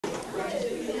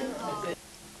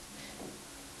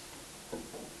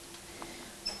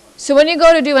So when you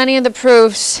go to do any of the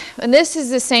proofs, and this is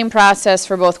the same process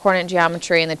for both coordinate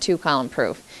geometry and the two-column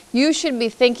proof, you should be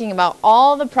thinking about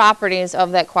all the properties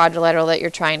of that quadrilateral that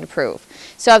you're trying to prove.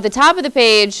 So at the top of the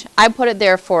page, I put it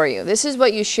there for you. This is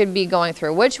what you should be going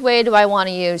through. Which way do I want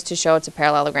to use to show it's a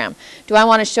parallelogram? Do I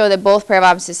want to show that both pair of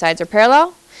opposite sides are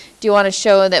parallel? Do you want to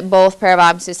show that both pair of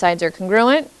opposite sides are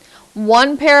congruent?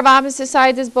 One pair of opposite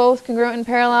sides is both congruent and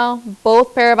parallel?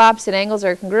 Both pair of opposite angles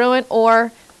are congruent?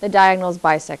 Or the diagonals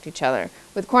bisect each other?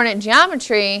 With coordinate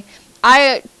geometry,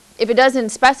 if it doesn't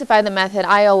specify the method,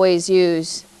 I always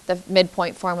use the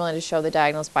midpoint formula to show the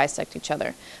diagonals bisect each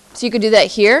other. So you could do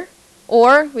that here,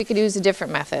 or we could use a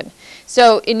different method.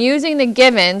 So in using the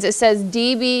givens, it says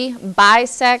DB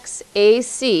bisects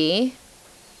AC.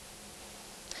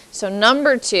 So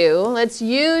number 2, let's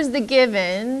use the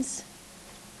givens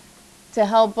to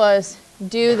help us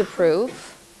do the proof.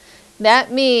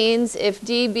 That means if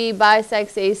DB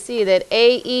bisects AC, that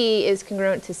AE is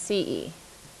congruent to CE.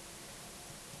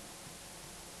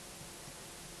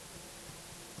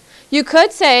 You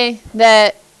could say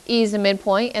that E is the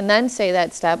midpoint and then say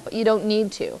that step, but you don't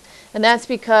need to. And that's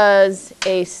because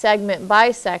a segment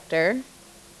bisector,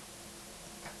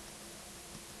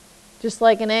 just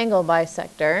like an angle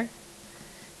bisector,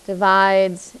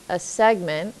 divides a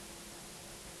segment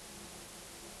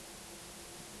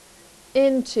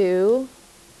into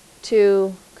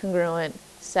two congruent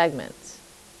segments.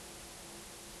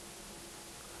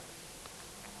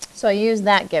 So I use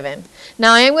that given.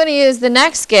 Now I am going to use the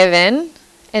next given,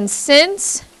 and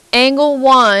since angle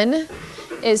 1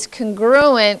 is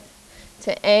congruent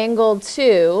to angle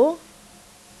 2,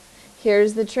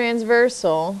 here's the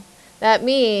transversal. That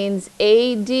means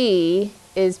AD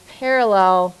is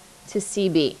parallel to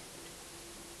CB.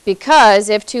 Because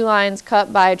if two lines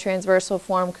cut by a transversal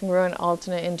form congruent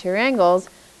alternate interior angles,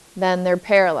 then they're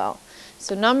parallel.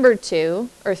 So number 2,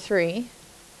 or 3,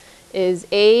 is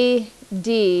AD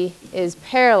is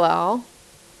parallel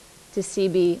to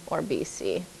CB or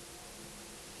BC.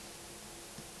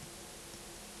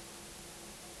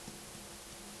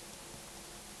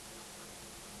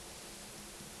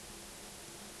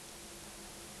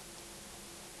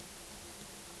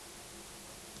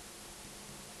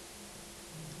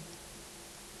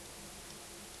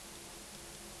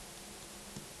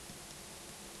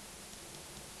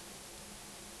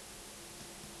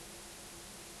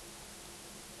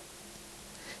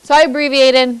 So I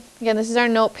abbreviated. Again, this is our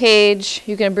note page.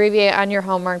 You can abbreviate on your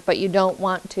homework, but you don't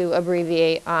want to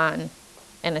abbreviate on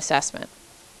an assessment.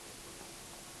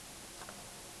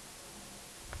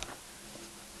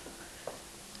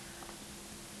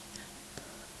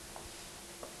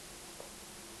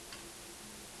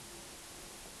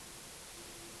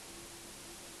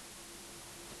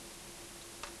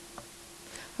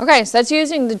 Okay, so that's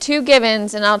using the two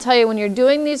givens, and I'll tell you when you're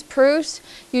doing these proofs,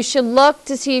 you should look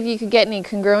to see if you could get any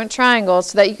congruent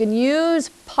triangles so that you can use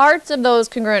parts of those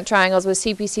congruent triangles with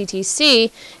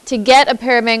CPCTC to get a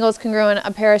pair of angles congruent,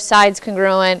 a pair of sides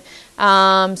congruent,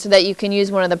 so that you can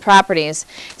use one of the properties.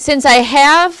 Since I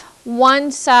have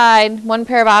one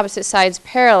pair of opposite sides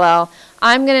parallel,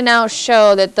 I'm going to now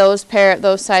show that those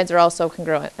sides are also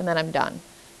congruent, and then I'm done.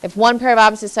 If one pair of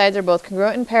opposite sides are both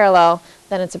congruent and parallel,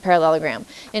 then it's a parallelogram.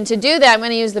 And to do that, I'm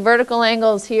going to use the vertical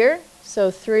angles here.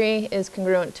 So 3 is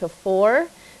congruent to 4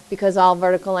 because all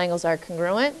vertical angles are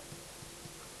congruent.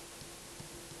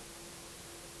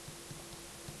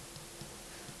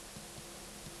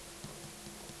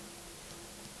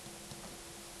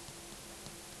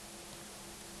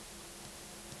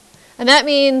 And that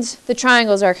means the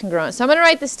triangles are congruent. So I'm going to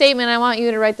write the statement. I want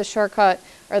you to write the shortcut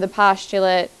or the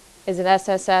postulate. Is it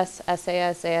SSS,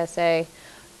 SAS, ASA?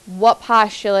 What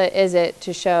postulate is it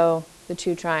to show the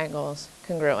two triangles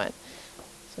congruent?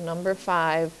 So number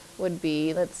 5 would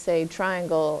be, let's say,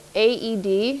 triangle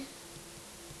AED.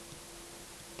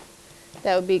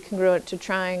 That would be congruent to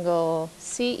triangle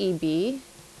CEB.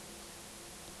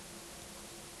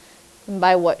 And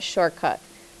by what shortcut?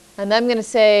 And then I'm going to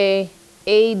say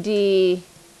AD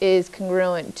is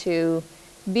congruent to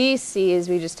BC, as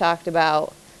we just talked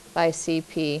about, by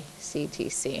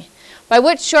CPCTC. By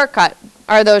which shortcut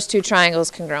are those two triangles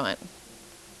congruent?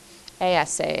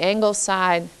 ASA, angle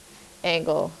side,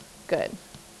 angle good.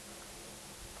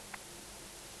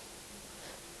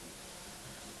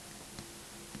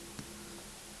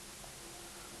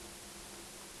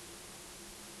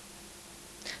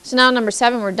 So now number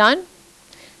 7, we're done.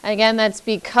 Again, that's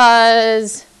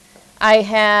because I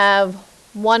have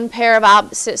one pair of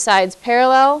opposite sides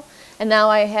parallel, and now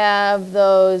I have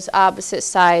those opposite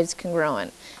sides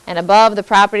congruent. And above, the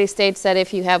property states that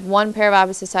if you have one pair of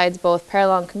opposite sides both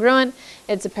parallel and congruent,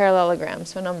 it's a parallelogram.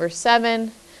 So number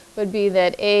 7 would be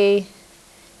that A,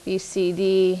 B, C,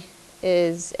 D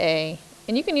is a,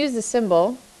 and you can use the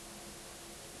symbol,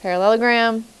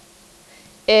 parallelogram.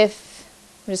 If,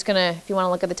 I'm just going to, if you want to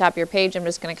look at the top of your page, I'm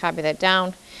just going to copy that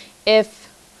down. If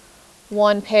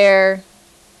one pair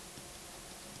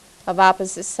of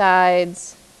opposite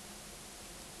sides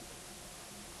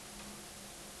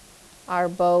are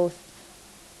both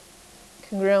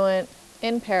congruent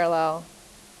in parallel,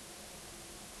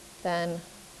 then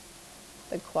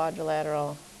the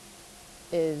quadrilateral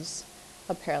is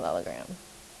a parallelogram.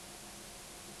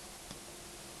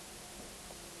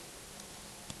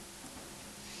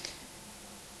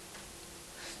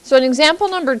 So in example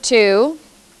number 2,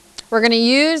 we're going to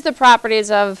use the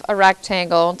properties of a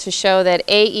rectangle to show that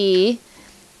AE,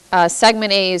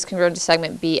 segment A is congruent to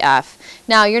segment BF.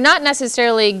 Now, you're not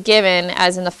necessarily given,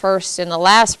 as in the first and the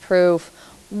last proof,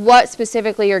 what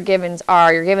specifically your givens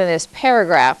are. You're given this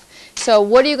paragraph. So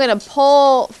what are you going to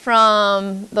pull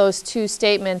from those two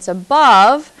statements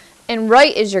above and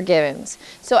write as your givens?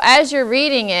 So as you're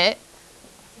reading it,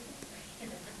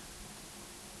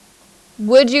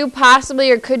 would you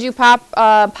possibly or could you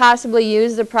possibly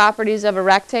use the properties of a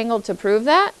rectangle to prove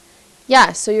that?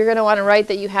 Yes, so you're going to want to write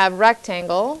that you have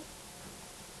rectangle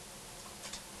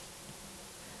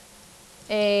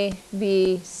A,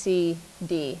 B, C,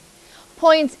 D.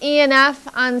 Points E and F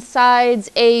on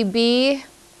sides A, B.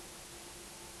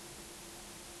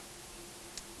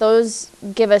 Those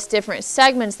give us different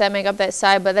segments that make up that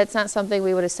side, but that's not something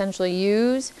we would essentially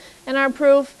use in our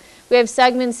proof. We have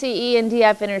segments CE and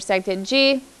DF intersect at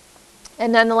G.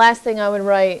 And then the last thing I would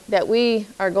write that we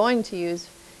are going to use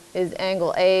is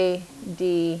angle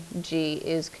ADG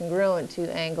is congruent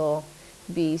to angle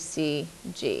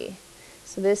BCG.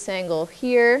 So this angle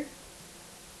here,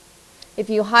 if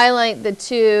you highlight the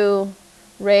two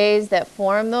rays that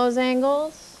form those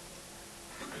angles,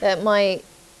 that might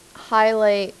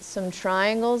highlight some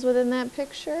triangles within that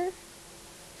picture.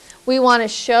 We want to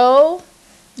show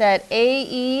that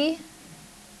AE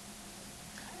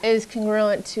is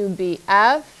congruent to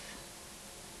BF.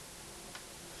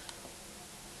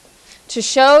 To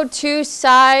show two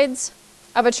sides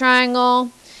of a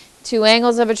triangle, two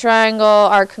angles of a triangle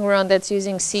are congruent, that's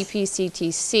using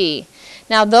CP/CTC.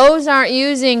 Now those aren't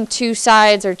using two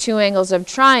sides or two angles of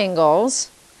triangles.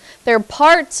 They're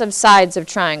parts of sides of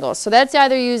triangles. So that's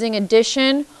either using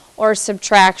addition or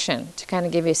subtraction, to kind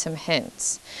of give you some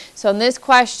hints. So in this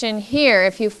question here,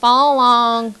 if you follow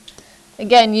along,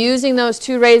 again, using those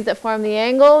two rays that form the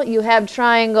angle, you have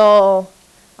triangle,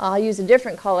 I'll use a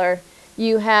different color.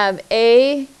 You have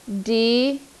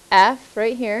ADF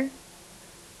right here.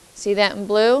 See that in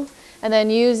blue? And then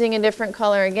using a different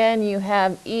color again, you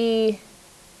have ECB.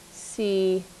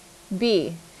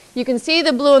 You can see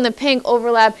the blue and the pink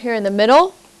overlap here in the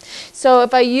middle. So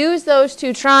if I use those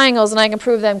two triangles and I can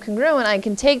prove them congruent, I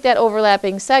can take that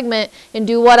overlapping segment and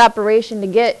do what operation to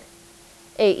get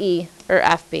AE or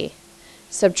FB?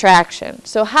 Subtraction.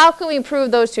 So how can we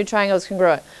prove those two triangles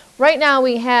congruent? Right now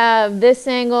we have this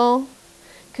angle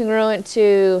congruent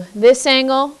to this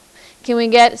angle. Can we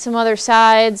get some other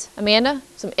sides? Amanda,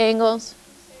 some angles?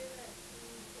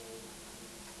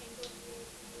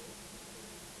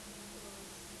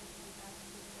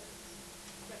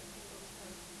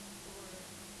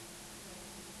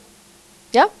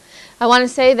 Yep. I want to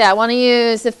say that. I want to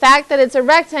use the fact that it's a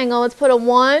rectangle. Let's put a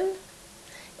 1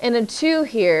 and a 2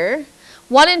 here.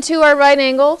 1 and 2 are right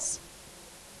angles.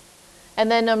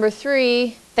 And then number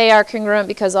 3, they are congruent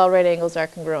because all right angles are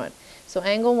congruent. So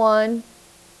angle 1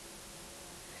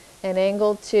 and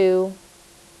angle 2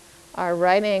 are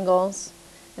right angles.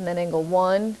 And then angle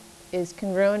 1 is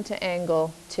congruent to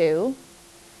angle 2.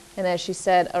 And as she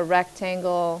said, a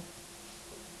rectangle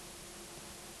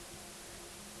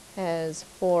has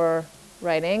 4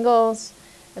 right angles.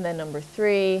 And then number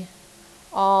 3,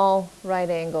 all right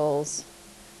angles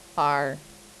are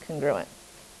congruent.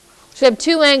 So we have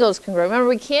 2 angles congruent. Remember,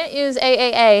 we can't use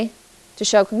AAA to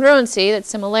show congruency, that's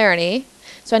similarity.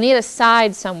 So I need a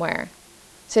side somewhere.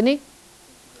 Sydney?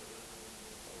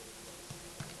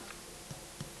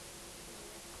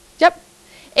 Yep.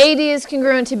 AD is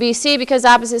congruent to BC because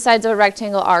opposite sides of a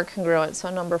rectangle are congruent. So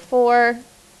number 4,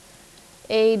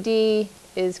 AD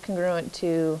is congruent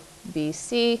to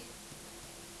BC.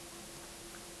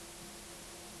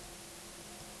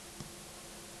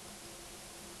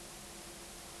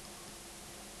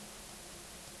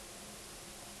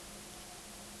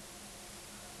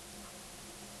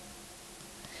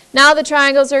 Now the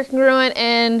triangles are congruent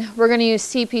and we're going to use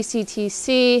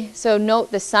CP/CTC. So note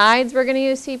the sides we're going to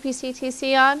use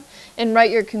CP/CTC on and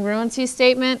write your congruency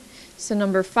statement. So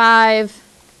number 5,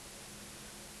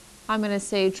 I'm going to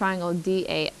say triangle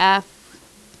DAF.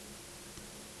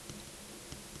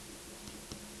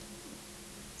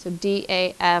 So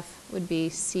DAF would be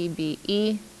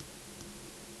CBE.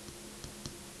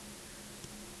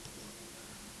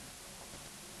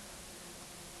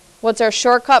 What's our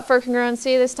shortcut for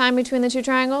congruency this time between the two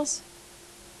triangles?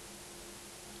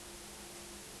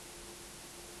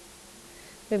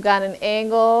 We've got an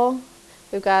angle,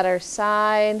 we've got our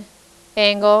side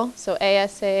angle, so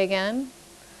ASA again.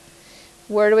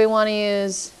 Where do we want to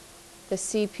use the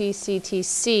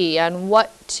CPCTC on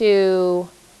what two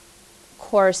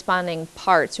corresponding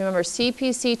parts? Remember,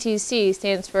 CPCTC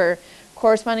stands for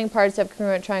corresponding parts of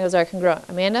congruent triangles are congruent.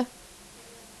 Amanda?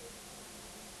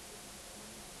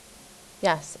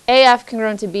 Yes, AF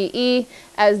congruent to BE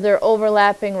as they're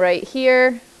overlapping right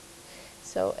here.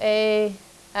 So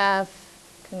AF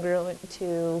congruent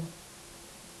to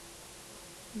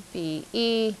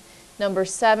BE. Number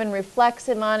 7,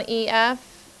 reflexive on EF.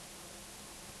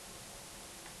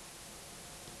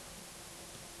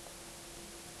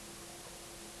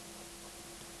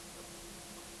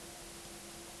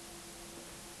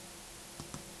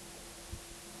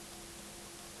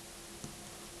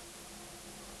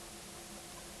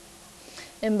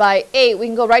 And by 8, we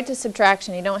can go right to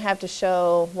subtraction. You don't have to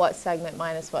show what segment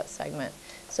minus what segment.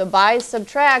 So by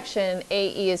subtraction,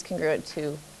 AE is congruent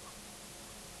to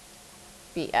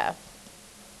BF.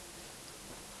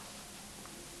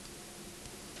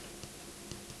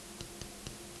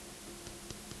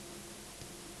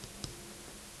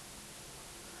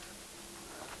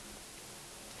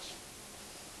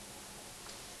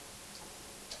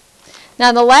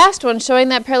 Now the last one, showing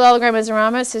that parallelogram is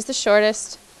rhombus, is the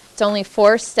shortest. It's only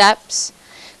 4 steps.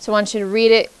 So I want you to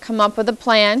read it, come up with a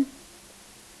plan.